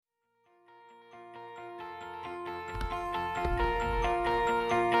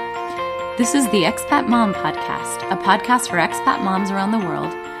This is the Expat Mom Podcast, a podcast for expat moms around the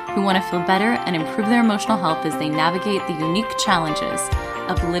world who want to feel better and improve their emotional health as they navigate the unique challenges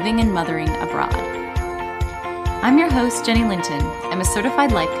of living and mothering abroad. I'm your host, Jenny Linton. I'm a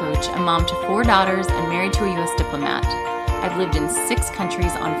certified life coach, a mom to 4 daughters, and married to a U.S. diplomat. I've lived in 6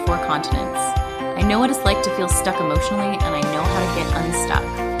 countries on 4 continents. I know what it's like to feel stuck emotionally, and I know how to get unstuck.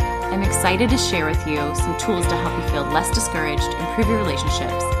 I'm excited to share with you some tools to help you feel less discouraged, improve your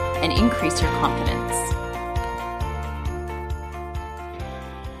relationships, and increase your confidence.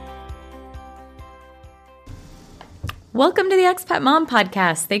 Welcome to the Expat Mom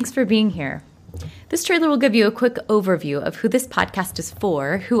Podcast. Thanks for being here. This trailer will give you a quick overview of who this podcast is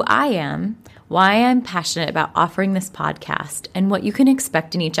for, who I am, why I'm passionate about offering this podcast, and what you can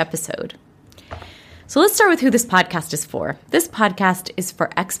expect in each episode. So let's start with who this podcast is for. This podcast is for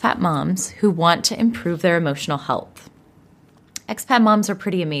expat moms who want to improve their emotional health. Expat moms are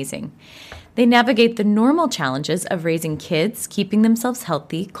pretty amazing. They navigate the normal challenges of raising kids, keeping themselves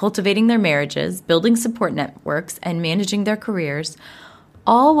healthy, cultivating their marriages, building support networks, and managing their careers,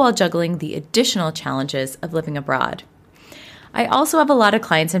 all while juggling the additional challenges of living abroad. I also have a lot of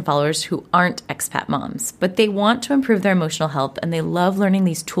clients and followers who aren't expat moms, but they want to improve their emotional health and they love learning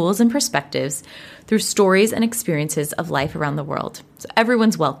these tools and perspectives through stories and experiences of life around the world. So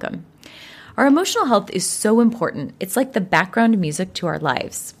everyone's welcome. Our emotional health is so important. It's like the background music to our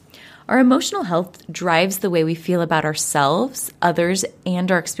lives. Our emotional health drives the way we feel about ourselves, others,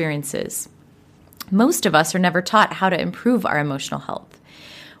 and our experiences. Most of us are never taught how to improve our emotional health.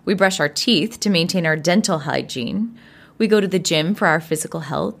 We brush our teeth to maintain our dental hygiene. We go to the gym for our physical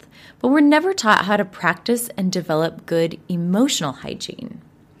health, but we're never taught how to practice and develop good emotional hygiene.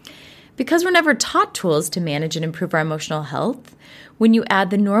 Because we're never taught tools to manage and improve our emotional health, when you add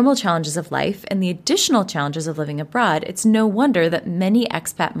the normal challenges of life and the additional challenges of living abroad, it's no wonder that many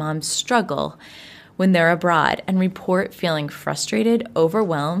expat moms struggle when they're abroad and report feeling frustrated,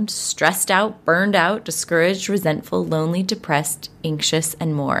 overwhelmed, stressed out, burned out, discouraged, resentful, lonely, depressed, anxious,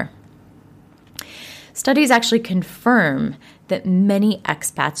 and more. Studies actually confirm that many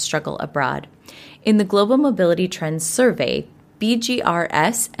expats struggle abroad. In the Global Mobility Trends Survey,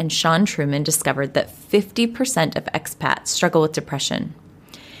 BGRS and Sean Truman discovered that 50% of expats struggle with depression.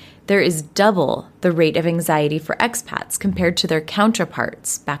 There is double the rate of anxiety for expats compared to their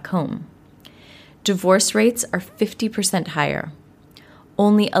counterparts back home. Divorce rates are 50% higher.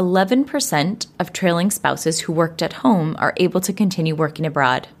 Only 11% of trailing spouses who worked at home are able to continue working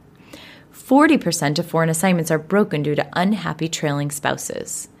abroad. 40% of foreign assignments are broken due to unhappy trailing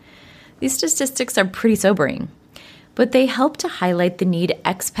spouses. These statistics are pretty sobering, but they help to highlight the need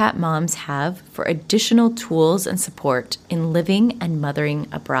expat moms have for additional tools and support in living and mothering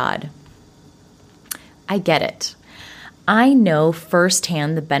abroad. I get it. I know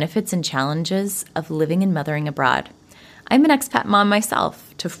firsthand the benefits and challenges of living and mothering abroad. I'm an expat mom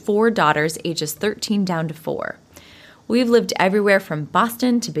myself to 4 daughters ages 13 down to 4. We've lived everywhere from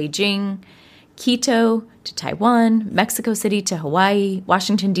Boston to Beijing, Quito to Taiwan, Mexico City to Hawaii,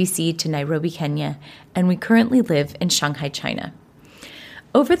 Washington, D.C. to Nairobi, Kenya, and we currently live in Shanghai, China.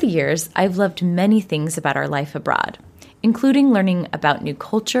 Over the years, I've loved many things about our life abroad, including learning about new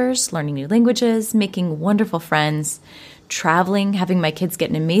cultures, learning new languages, making wonderful friends, traveling, having my kids get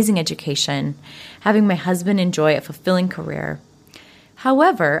an amazing education, having my husband enjoy a fulfilling career.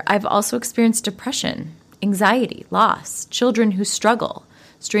 However, I've also experienced depression, anxiety, loss, children who struggle,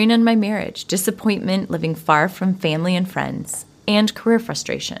 strain on my marriage, disappointment living far from family and friends, and career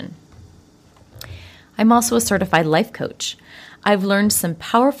frustration. I'm also a certified life coach. I've learned some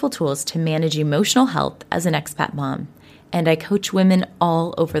powerful tools to manage emotional health as an expat mom, and I coach women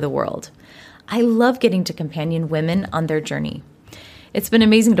all over the world. I love getting to companion women on their journey. It's been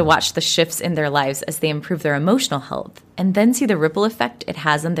amazing to watch the shifts in their lives as they improve their emotional health, and then see the ripple effect it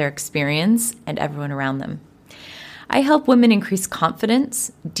has on their experience and everyone around them. I help women increase confidence,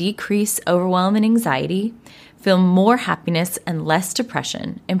 decrease overwhelm and anxiety, feel more happiness and less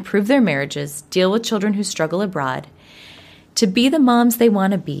depression, improve their marriages, deal with children who struggle abroad, to be the moms they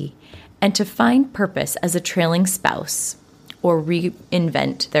want to be, and to find purpose as a trailing spouse or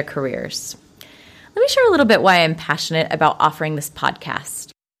reinvent their careers. Let me share a little bit why I'm passionate about offering this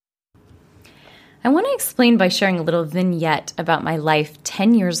podcast. I want to explain by sharing a little vignette about my life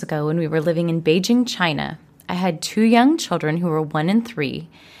 10 years ago when we were living in Beijing, China. I had 2 young children who were 1 and 3,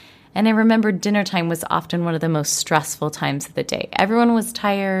 and I remember dinner time was often one of the most stressful times of the day. Everyone was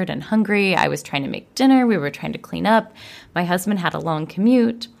tired and hungry. I was trying to make dinner. We were trying to clean up. My husband had a long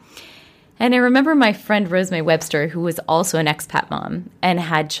commute. And I remember my friend Rosemary Webster, who was also an expat mom and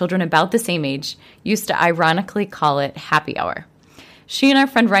had children about the same age, used to ironically call it happy hour. She and our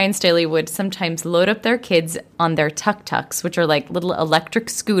friend Ryan Staley would sometimes load up their kids on their tuk-tuks, which are like little electric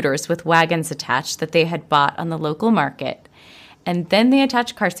scooters with wagons attached that they had bought on the local market. And then they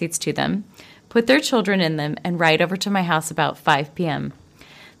attach car seats to them, put their children in them, and ride over to my house about 5 p.m.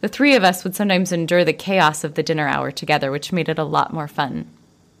 The three of us would sometimes endure the chaos of the dinner hour together, which made it a lot more fun.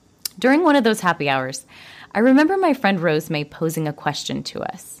 During one of those happy hours, I remember my friend Rosemay posing a question to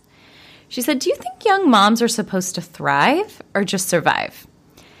us. She said, "Do you think young moms are supposed to thrive or just survive?"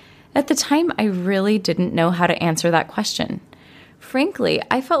 At the time, I really didn't know how to answer that question. Frankly,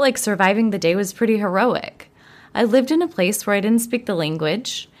 I felt like surviving the day was pretty heroic. I lived in a place where I didn't speak the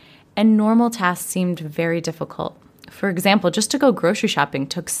language, and normal tasks seemed very difficult. For example, just to go grocery shopping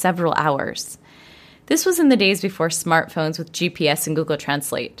took several hours. This was in the days before smartphones with GPS and Google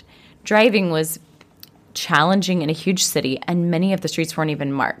Translate. Driving was challenging in a huge city, and many of the streets weren't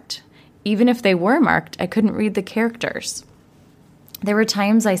even marked. Even if they were marked, I couldn't read the characters. There were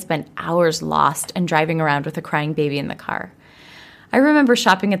times I spent hours lost and driving around with a crying baby in the car. I remember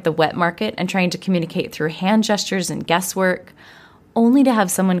shopping at the wet market and trying to communicate through hand gestures and guesswork, only to have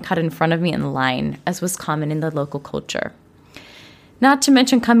someone cut in front of me in line, as was common in the local culture. Not to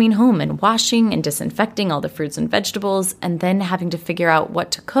mention coming home and washing and disinfecting all the fruits and vegetables, and then having to figure out what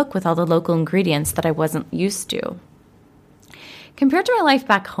to cook with all the local ingredients that I wasn't used to. Compared to my life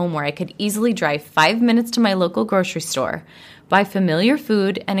back home, where I could easily drive 5 minutes to my local grocery store, buy familiar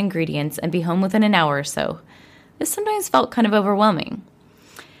food and ingredients, and be home within an hour or so, this sometimes felt kind of overwhelming.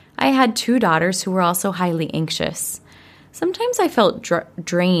 I had 2 daughters who were also highly anxious. Sometimes I felt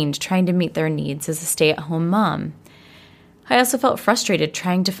drained trying to meet their needs as a stay-at-home mom. I also felt frustrated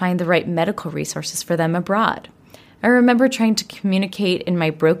trying to find the right medical resources for them abroad. I remember trying to communicate in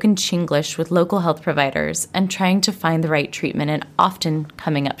my broken Chinglish with local health providers and trying to find the right treatment and often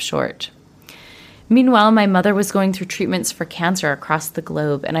coming up short. Meanwhile, my mother was going through treatments for cancer across the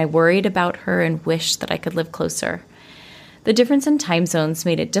globe, and I worried about her and wished that I could live closer. The difference in time zones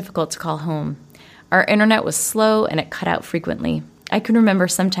made it difficult to call home. Our internet was slow and it cut out frequently. I can remember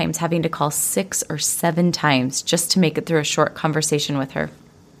sometimes having to call 6 or 7 times just to make it through a short conversation with her.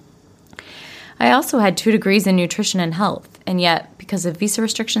 I also had 2 degrees in nutrition and health, and yet, because of visa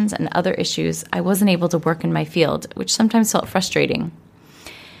restrictions and other issues, I wasn't able to work in my field, which sometimes felt frustrating.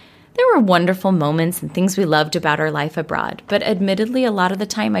 There were wonderful moments and things we loved about our life abroad, but admittedly, a lot of the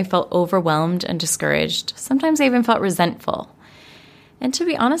time I felt overwhelmed and discouraged. Sometimes I even felt resentful. And to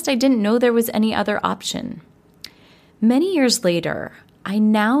be honest, I didn't know there was any other option. Many years later, I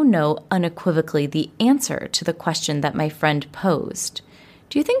now know unequivocally the answer to the question that my friend posed.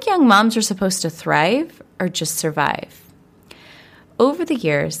 Do you think young moms are supposed to thrive or just survive? Over the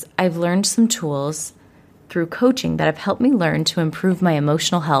years, I've learned some tools through coaching that have helped me learn to improve my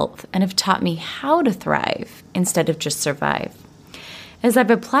emotional health and have taught me how to thrive instead of just survive. As I've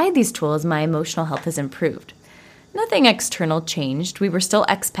applied these tools, my emotional health has improved. Nothing external changed. We were still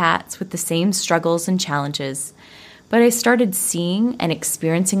expats with the same struggles and challenges, but I started seeing and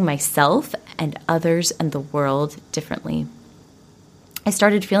experiencing myself and others and the world differently. I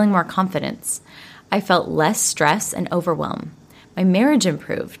started feeling more confidence. I felt less stress and overwhelm. My marriage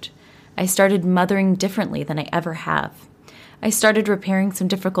improved. I started mothering differently than I ever have. I started repairing some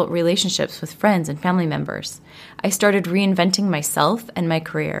difficult relationships with friends and family members. I started reinventing myself and my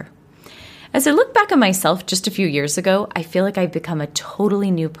career. As I look back at myself just a few years ago, I feel like I've become a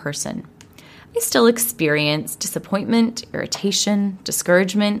totally new person. I still experience disappointment, irritation,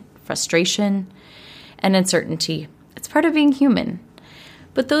 discouragement, frustration, and uncertainty. It's part of being human.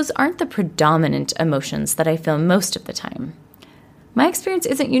 But those aren't the predominant emotions that I feel most of the time. My experience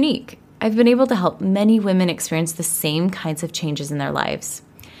isn't unique. I've been able to help many women experience the same kinds of changes in their lives.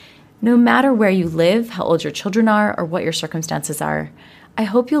 No matter where you live, how old your children are, or what your circumstances are, I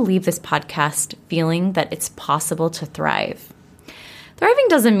hope you'll leave this podcast feeling that it's possible to thrive. Thriving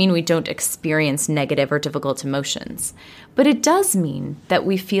doesn't mean we don't experience negative or difficult emotions, but it does mean that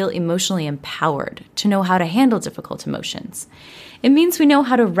we feel emotionally empowered to know how to handle difficult emotions. It means we know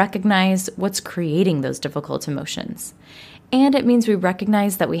how to recognize what's creating those difficult emotions. And it means we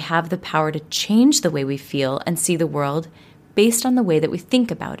recognize that we have the power to change the way we feel and see the world based on the way that we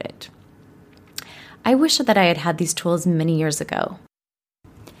think about it. I wish that I had had these tools many years ago.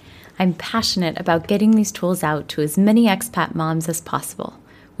 I'm passionate about getting these tools out to as many expat moms as possible,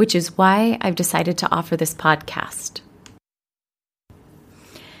 which is why I've decided to offer this podcast.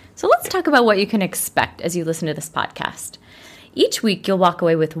 So let's talk about what you can expect as you listen to this podcast. Each week, you'll walk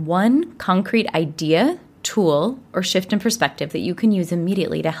away with one concrete idea, tool, or shift in perspective that you can use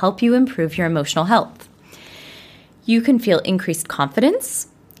immediately to help you improve your emotional health. You can feel increased confidence,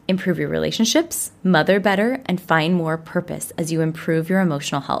 improve your relationships, mother better, and find more purpose as you improve your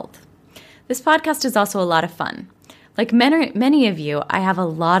emotional health. This podcast is also a lot of fun. Like many of you, I have a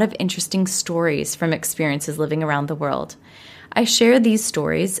lot of interesting stories from experiences living around the world. I share these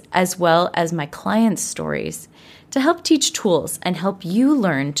stories as well as my clients' stories to help teach tools and help you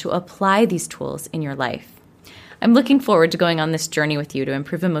learn to apply these tools in your life. I'm looking forward to going on this journey with you to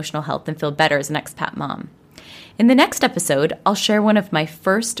improve emotional health and feel better as an expat mom. In the next episode, I'll share one of my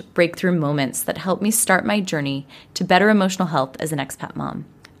first breakthrough moments that helped me start my journey to better emotional health as an expat mom.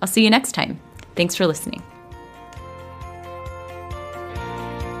 I'll see you next time. Thanks for listening.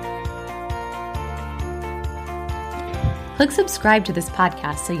 Click subscribe to this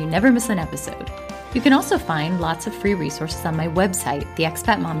podcast so you never miss an episode. You can also find lots of free resources on my website,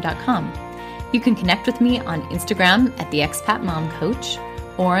 theexpatmom.com. You can connect with me on Instagram at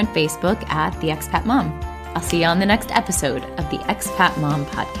 @theexpatmomcoach or on Facebook at @theexpatmom. I'll see you on the next episode of the Expat Mom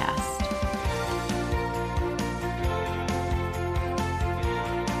Podcast.